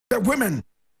women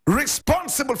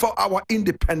responsible for our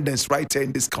independence right here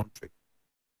in this country.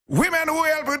 Women who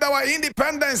help with our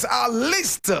independence are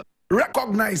least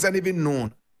recognized and even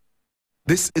known.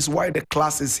 This is why the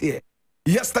class is here.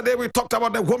 Yesterday we talked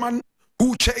about the woman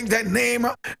who changed her name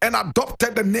and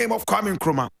adopted the name of Kwame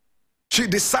Nkrumah. She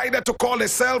decided to call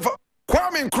herself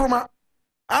Kwame Nkrumah.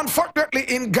 Unfortunately,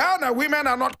 in Ghana, women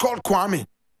are not called Kwame.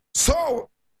 So,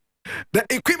 the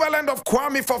equivalent of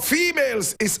Kwame for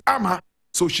females is Ama.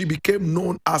 So she became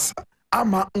known as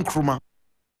Ama Nkrumah.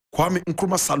 Kwame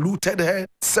Nkrumah saluted her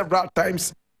several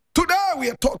times. Today, we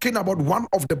are talking about one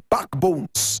of the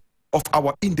backbones of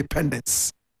our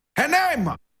independence. Her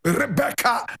name,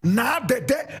 Rebecca Naa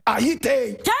Dedei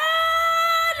Aryeetey.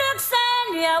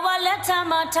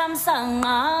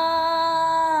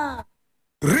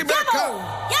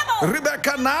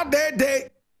 Rebecca Naa Dedei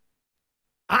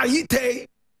Aryeetey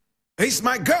is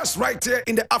my guest right here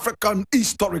in the African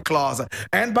history class.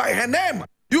 And by her name,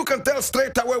 you can tell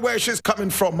straight away where she's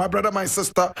coming from. My brother, my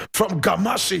sister, from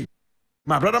Gamashi.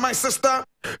 My brother, my sister,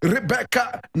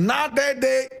 Rebecca Naa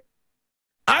Dedei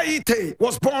Aryeetey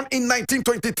was born in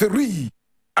 1923.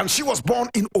 And she was born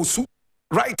in Osu,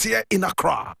 right here in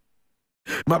Accra.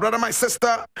 My brother, my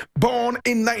sister, born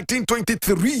in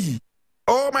 1923.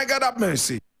 Oh my God, have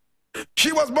mercy.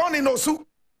 She was born in Osu.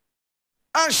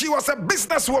 And she was a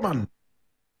businesswoman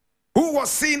who was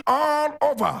seen all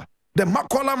over the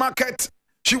Makola market.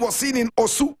 She was seen in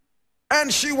Osu.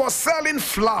 And she was selling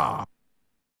flour.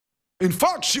 In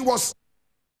fact, she was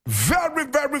very,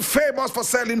 very famous for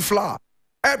selling flour.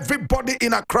 Everybody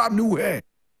in Accra knew her.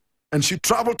 And she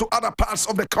traveled to other parts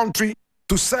of the country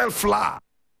to sell flour.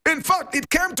 In fact, it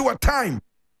came to a time,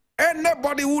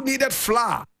 anybody who needed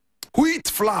flour, wheat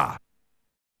flour,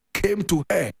 came to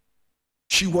her.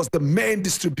 She was the main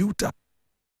distributor,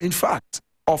 in fact,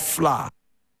 of flour.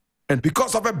 And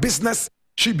because of her business,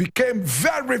 she became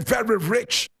very, very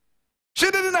rich. She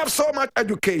didn't have so much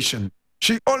education.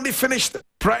 She only finished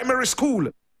primary school.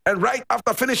 And right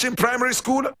after finishing primary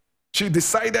school, she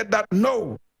decided that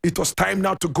no, it was time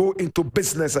now to go into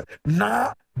business.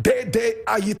 Naa Dedei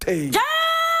Aryeetey.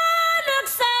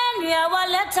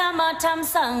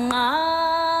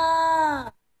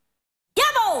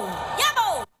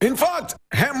 In fact,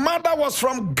 her mother was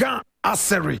from Ghana,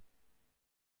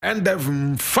 and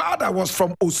the father was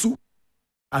from Osu.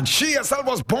 And she herself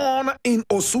was born in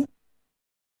Osu.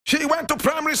 She went to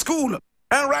primary school.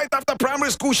 And right after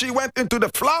primary school, she went into the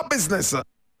flour business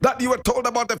that you were told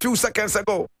about a few seconds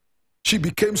ago. She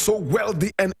became so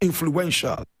wealthy and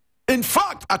influential. In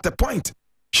fact, at a point,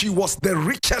 she was the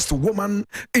richest woman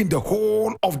in the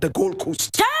whole of the Gold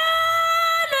Coast.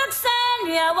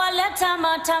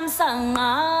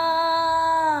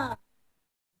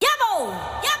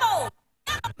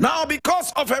 Now,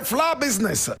 because of her flour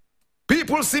business,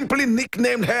 people simply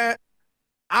nicknamed her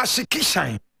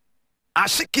Ashikishan.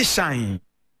 Ashikishan.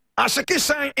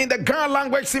 Ashikishan in the Ghana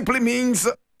language simply means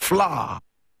flour.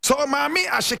 So, Mami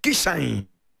Ashikishan.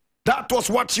 That was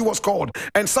what she was called.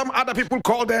 And some other people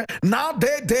called her Naa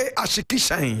Dedei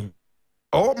Ashikishan.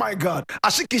 Oh my God.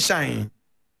 Ashikishan.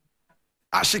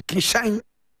 Ashikishan.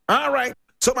 All right.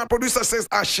 So my producer says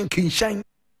Ashikishan.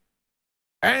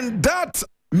 And that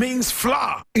means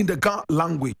flour in the Ghana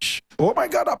language. Oh my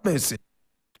God, have mercy.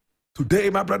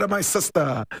 Today, my brother, my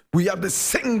sister, we have the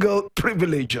single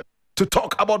privilege to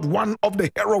talk about one of the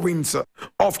heroines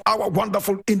of our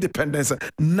wonderful independence,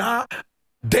 Naa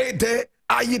Dedei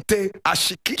Aryeetey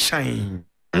Ashikishan.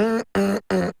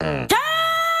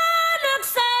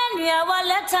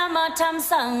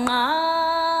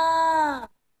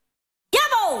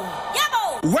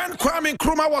 When Kwame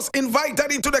Nkrumah was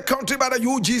invited into the country by the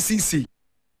UGCC,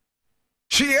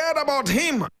 she heard about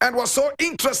him and was so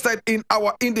interested in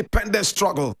our independence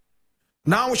struggle.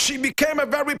 Now she became a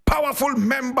very powerful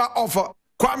member of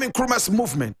Kwame Nkrumah's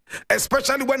movement,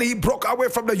 especially when he broke away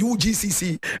from the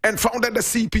UGCC and founded the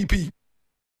CPP.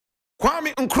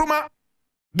 Kwame Nkrumah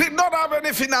did not have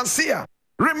any financier.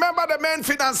 Remember, the main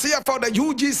financier for the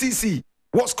UGCC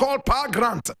was called Pa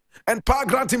Grant. And Pa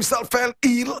Grant himself fell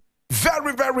ill,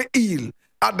 very, very ill,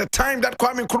 at the time that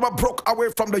Kwame Nkrumah broke away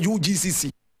from the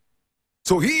UGCC.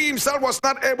 So he himself was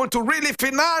not able to really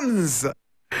finance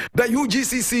the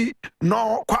UGCC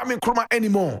nor Kwame Nkrumah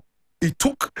anymore. It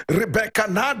took Rebecca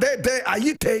Naa Dedei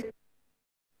Aryeetey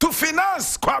to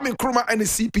finance Kwame Nkrumah and the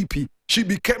CPP. She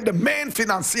became the main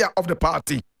financier of the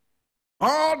party.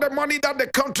 All the money that the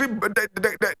country,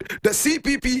 the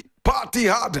CPP party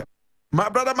had, my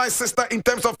brother, my sister, in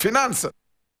terms of finance,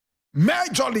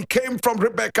 majorly came from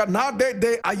Rebecca Naa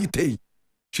Dedei Aryeetey.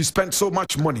 She spent so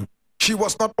much money. She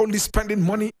was not only spending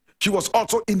money, She was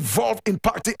also involved in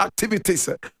party activities.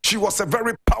 She was a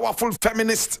very powerful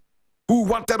feminist who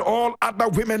wanted all other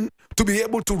women to be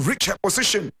able to reach her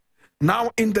position.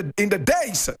 Now, in the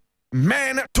days,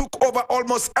 men took over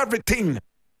almost everything.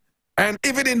 And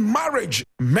even in marriage,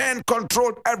 men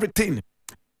controlled everything.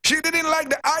 She didn't like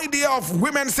the idea of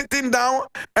women sitting down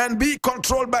and be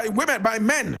controlled by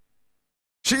men.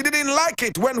 She didn't like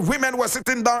it when women were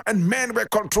sitting down and men were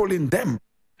controlling them.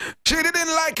 She didn't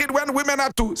like it when women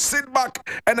had to sit back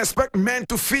and expect men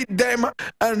to feed them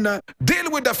and deal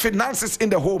with the finances in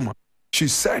the home. She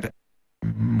said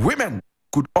women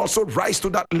could also rise to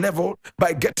that level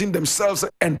by getting themselves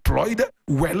employed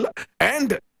well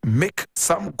and make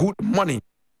some good money.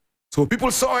 So people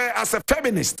saw her as a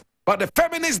feminist, but the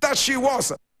feminist that she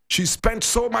was, she spent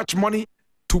so much money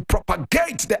to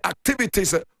propagate the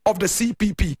activities of the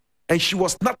CPP, and she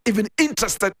was not even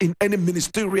interested in any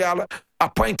ministerial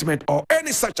appointment or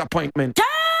any such appointment.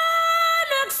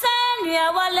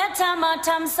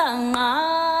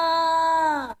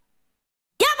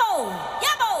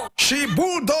 She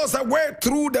bulldozed her way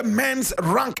through the men's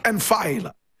rank and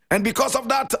file, and because of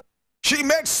that, she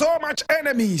made so much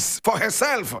enemies for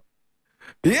herself.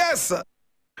 Yes,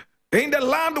 in the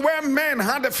land where men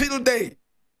had a field day,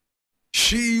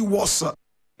 she was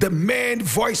the main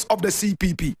voice of the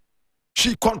CPP.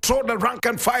 She controlled the rank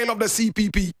and file of the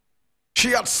CPP. She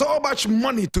had so much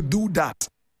money to do that,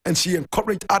 and she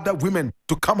encouraged other women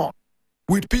to come on.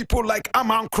 With people like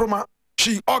Aman Nkrumah,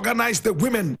 she organized the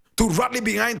women to rally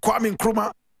behind Kwame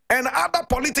Nkrumah, and other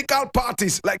political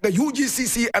parties like the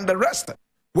UGCC and the rest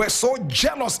were so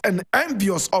jealous and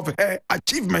envious of her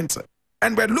achievements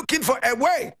and were looking for a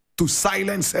way to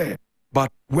silence her.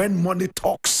 But when money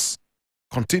talks,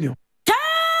 continue.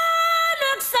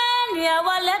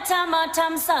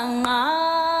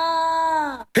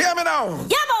 Hear me now.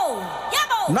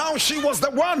 Now she was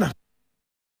the one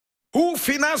who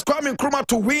financed Kwame Nkrumah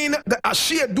to win the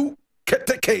Ashiedu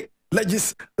Keteke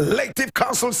Legislative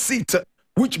Council seat,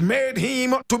 which made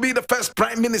him to be the first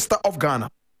Prime Minister of Ghana.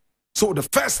 So the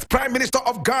first Prime Minister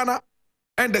of Ghana,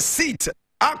 and the seat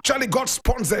actually got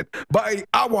sponsored by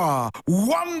our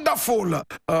wonderful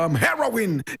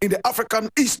heroine in the African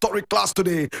history class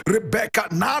today, Rebecca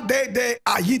Naa Dedei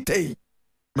Aryeetey.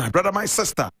 My brother, my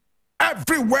sister,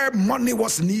 everywhere money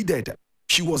was needed,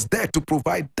 she was there to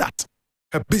provide that.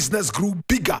 Her business grew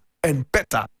bigger and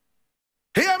better.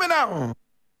 Hear me now.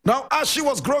 Now, as she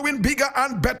was growing bigger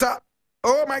and better,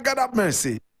 oh my God, have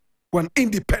mercy. When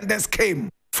independence came,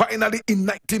 finally in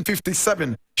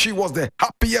 1957, she was the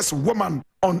happiest woman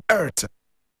on earth.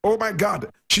 Oh my God,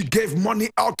 she gave money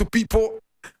out to people.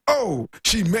 Oh,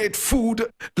 she made food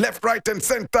left, right, and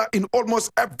center in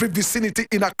almost every vicinity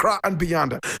in Accra and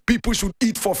beyond. People should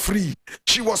eat for free.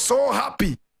 She was so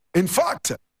happy. In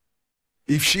fact,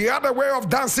 if she had a way of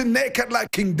dancing naked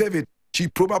like King David, she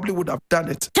probably would have done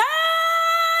it.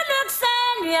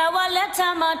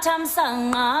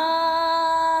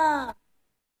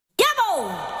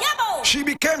 She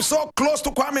became so close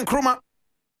to Kwame Nkrumah.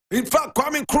 In fact,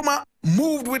 Kwame Nkrumah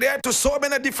moved with her to so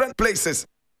many different places.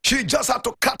 She just had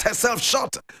to cut herself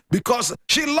short because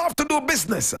she loved to do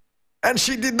business. And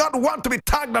she did not want to be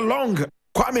tagged along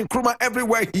Kwame Nkrumah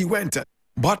everywhere he went.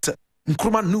 But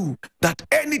Nkrumah knew that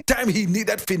anytime he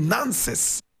needed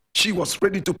finances, she was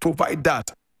ready to provide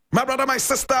that. My brother, my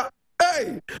sister,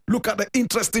 hey, look at the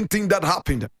interesting thing that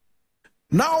happened.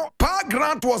 Now, Pa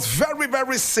Grant was very,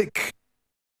 very sick.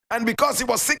 And because he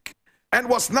was sick and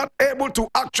was not able to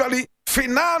actually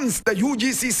finance the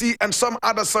UGCC and some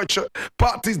other such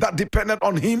parties that depended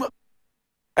on him,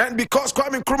 and because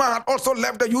Kwame Nkrumah had also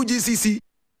left the UGCC,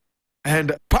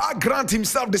 and Pa Grant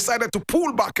himself decided to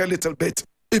pull back a little bit,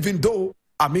 even though,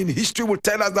 I mean, history will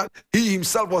tell us that he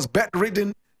himself was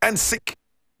bedridden and sick.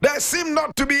 There seemed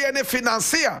not to be any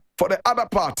financier for the other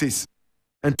parties.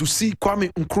 And to see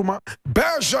Kwame Nkrumah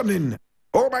burgeoning,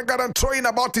 oh my God, and throwing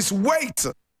about his weight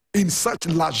in such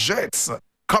largesse,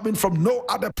 coming from no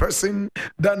other person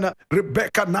than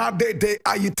Rebecca Naa Dedei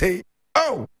Aryeetey.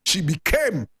 Oh, she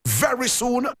became very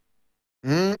soon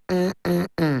a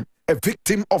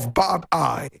victim of bad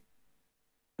eye.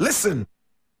 Listen,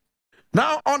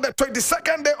 now on the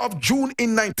 22nd day of June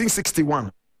in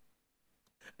 1961,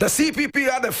 the CPP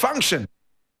had a function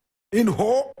in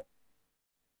Ho.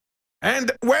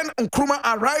 And when Nkrumah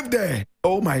arrived there,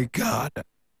 oh my God,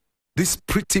 this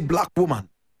pretty black woman,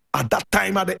 at that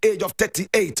time at the age of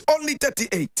 38, only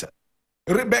 38,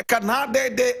 Rebecca Naa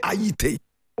Dedei Aryeetey,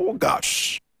 oh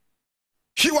gosh,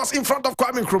 she was in front of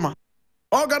Kwame Nkrumah,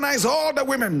 organized all the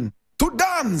women to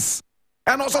dance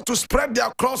and also to spread their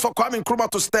clothes for Kwame Nkrumah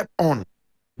to step on.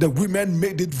 The women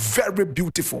made it very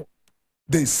beautiful.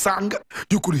 They sang.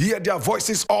 You could hear their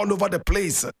voices all over the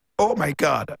place. Oh my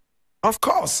God. Of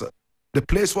course, the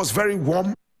place was very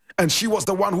warm, and she was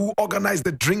the one who organized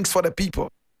the drinks for the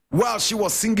people. While she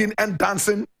was singing and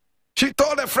dancing, she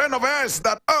told a friend of hers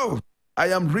that, oh, I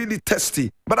am really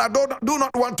thirsty, but I do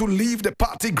not want to leave the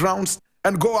party grounds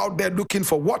and go out there looking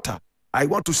for water. I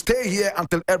want to stay here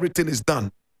until everything is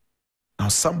done. Now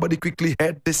somebody quickly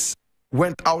heard this,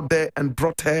 went out there and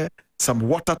brought her some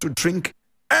water to drink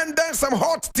and then some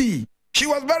hot tea. She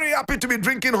was very happy to be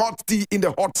drinking hot tea in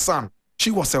the hot sun.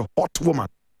 She was a hot woman.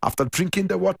 After drinking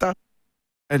the water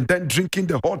and then drinking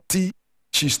the hot tea,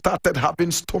 she started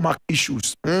having stomach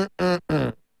issues.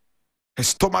 Her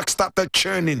stomach started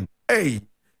churning. Hey,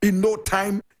 in no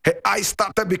time, her eyes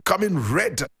started becoming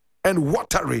red and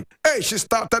watery. Hey, she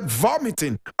started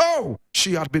vomiting. Oh,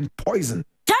 she had been poisoned.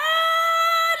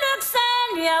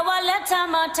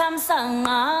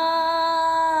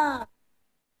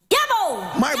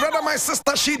 My brother, my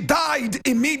sister, she died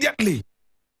immediately.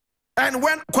 And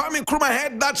when Kwame Nkrumah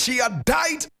heard that she had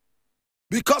died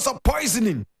because of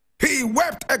poisoning, he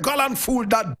wept a gallon full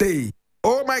that day.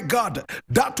 Oh my God,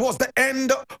 that was the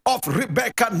end of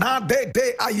Rebecca Naa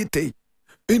Dedei Aryeetey.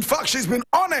 In fact, she's been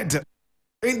honored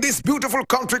in this beautiful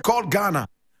country called Ghana.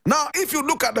 Now, if you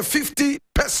look at the 50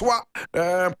 Pesewas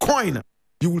coin,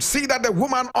 you will see that the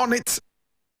woman on it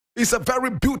is a very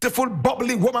beautiful,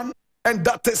 bubbly woman, and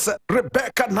that is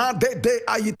Rebecca Naa Dedei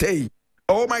Aryeetey.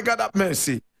 Oh my God, have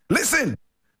mercy. Listen,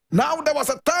 now there was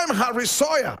a time Harry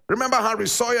Sawyer, remember Harry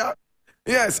Sawyer?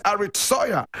 Yes, Harry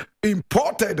Sawyer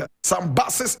imported some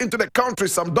buses into the country,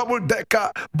 some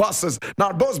double-decker buses.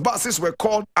 Now, those buses were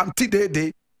called Auntie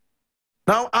Dedei.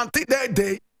 Now, Auntie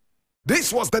Dedei,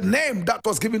 this was the name that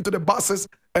was given to the buses,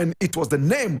 and it was the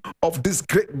name of this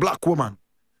great black woman.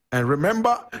 And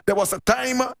remember, there was a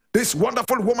time this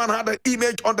wonderful woman had an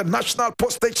image on the national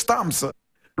postage stamps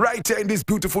right here in this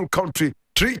beautiful country.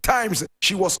 3 times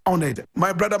she was honored.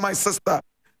 My brother, my sister,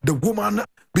 the woman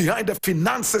behind the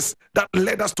finances that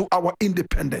led us to our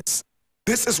independence.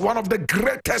 This is one of the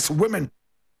greatest women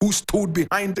who stood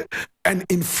behind and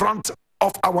in front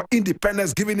of our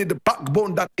independence, giving it the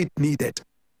backbone that it needed.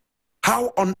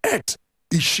 How on earth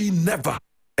is she never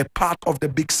a part of the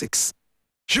Big Six?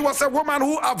 She was a woman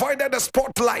who avoided the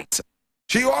spotlight.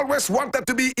 She always wanted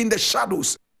to be in the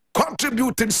shadows,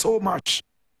 contributing so much.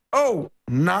 Oh,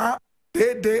 Naa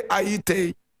Dedei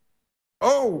Aryeetey.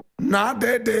 Oh, Naa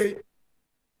Dedei.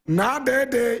 Naa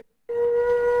Dedei.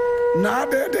 Naa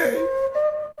Dedei.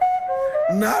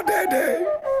 Naa Dedei.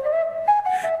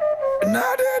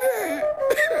 Naa Dedei.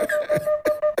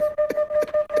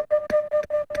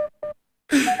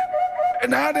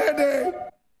 Naa Dedei.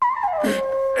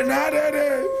 Naa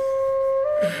Dedei.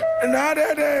 Naa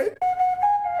Dedei.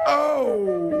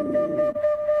 Oh.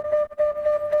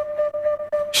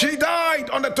 She died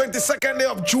on the 22nd day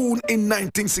of June in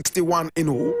 1961 in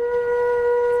who?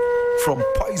 From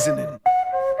poisoning.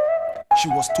 She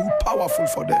was too powerful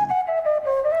for them.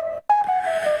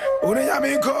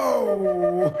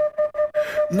 Uniyamiko.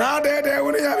 Naa Dedei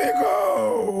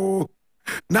uniyamiko.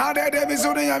 Naa Dedei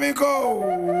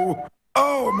uniyamiko.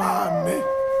 Oh, mommy.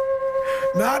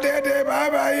 Naa Dedei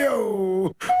bye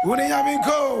yo.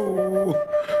 Uniyamiko.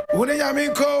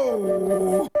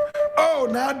 Uniyamiko. Oh,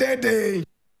 Naa Dedei.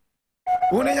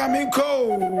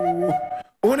 Uniyamiko.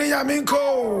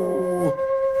 Uniyamiko.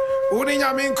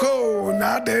 Uniyamiko.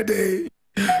 Naa Dedei.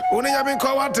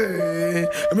 Uniyamiko wate.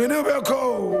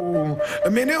 Minubeko.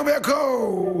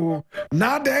 Minubeko.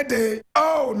 Naa Dedei.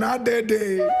 Oh, Naa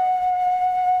Dedei.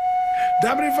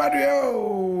 Dabri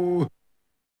Fadio.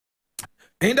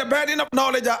 In the burden of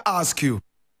knowledge, I ask you,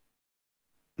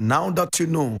 now that you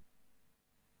know,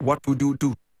 what would you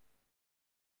do?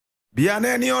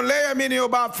 Biane ni olea mini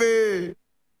obafe.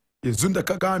 Yezunda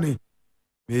kagani.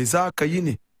 Meza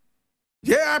kayini.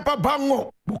 Ye apa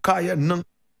bango. Bukaya nang.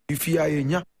 Ifia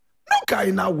yenya.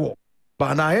 Nukai na wo.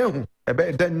 Bana ehu.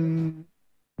 Ebe den.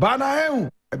 Bana ehu.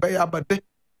 Ebe yabade.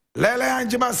 Lele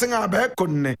anjima singa abe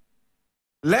kunne.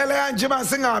 Lele anjima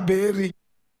singa aberi.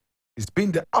 It's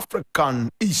been the African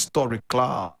history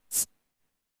class.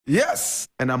 Yes,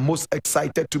 and I'm most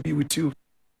excited to be with you.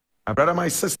 My brother, my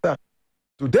sister,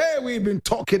 today we've been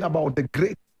talking about the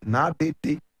great Naa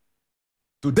Dedei.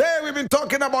 Today we've been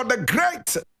talking about the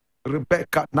great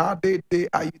Rebecca Naa Dedei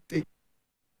Aryeetey,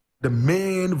 the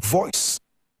main voice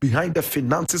behind the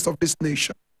finances of this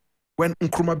nation. When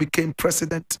Nkrumah became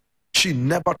president, she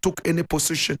never took any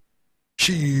position.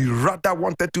 She rather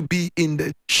wanted to be in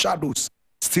the shadows,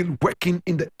 still working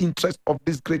in the interest of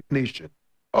this great nation.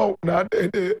 Oh, Naa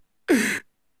Dedei.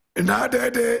 Naa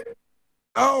Dedei.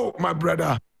 Oh, my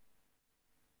brother.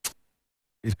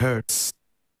 It hurts.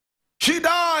 She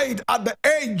died at the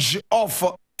age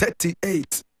of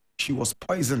 38. She was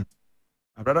poisoned.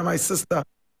 My brother, my sister,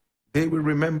 they will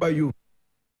remember you.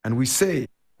 And we say,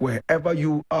 wherever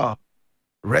you are,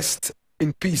 rest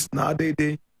in peace. Naa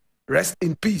Dedei, rest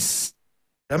in peace.